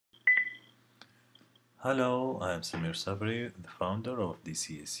Hello, I am Samir Sabri, the founder of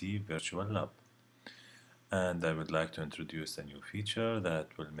DCAC Virtual Lab, and I would like to introduce a new feature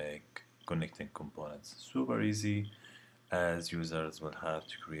that will make connecting components super easy, as users will have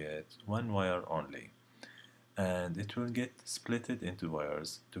to create one wire only, and it will get splitted into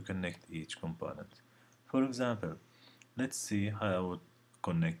wires to connect each component. For example, let's see how I would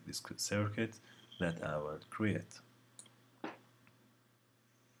connect this circuit that I will create.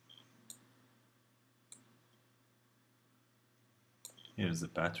 Here's the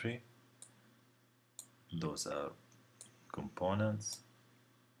battery. Those are components.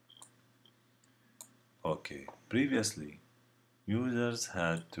 Okay, previously users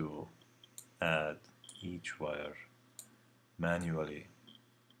had to add each wire manually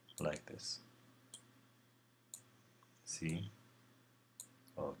like this. See?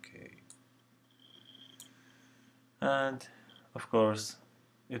 Okay. And of course,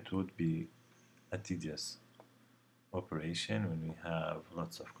 it would be a tedious operation when we have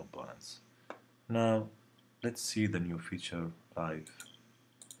lots of components. Now, let's see the new feature live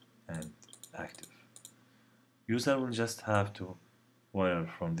and active. User will just have to wire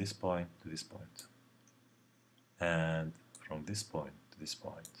from this point to this point, and from this point to this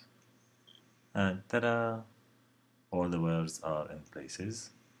point. And ta-da! All the wires are in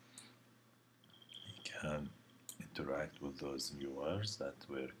places. You can interact with those new wires that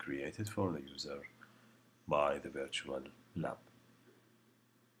were created for the user by the virtual lab.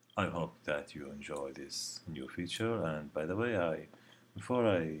 I hope that you enjoy this new feature, and by the way, before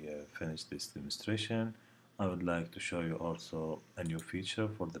I finish this demonstration, I would like to show you also a new feature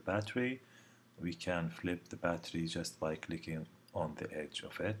for the battery. We can flip the battery just by clicking on the edge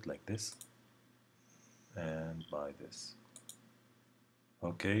of it like this and by this.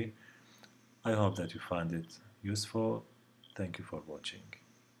 Okay, I hope that you find it useful. Thank you for watching.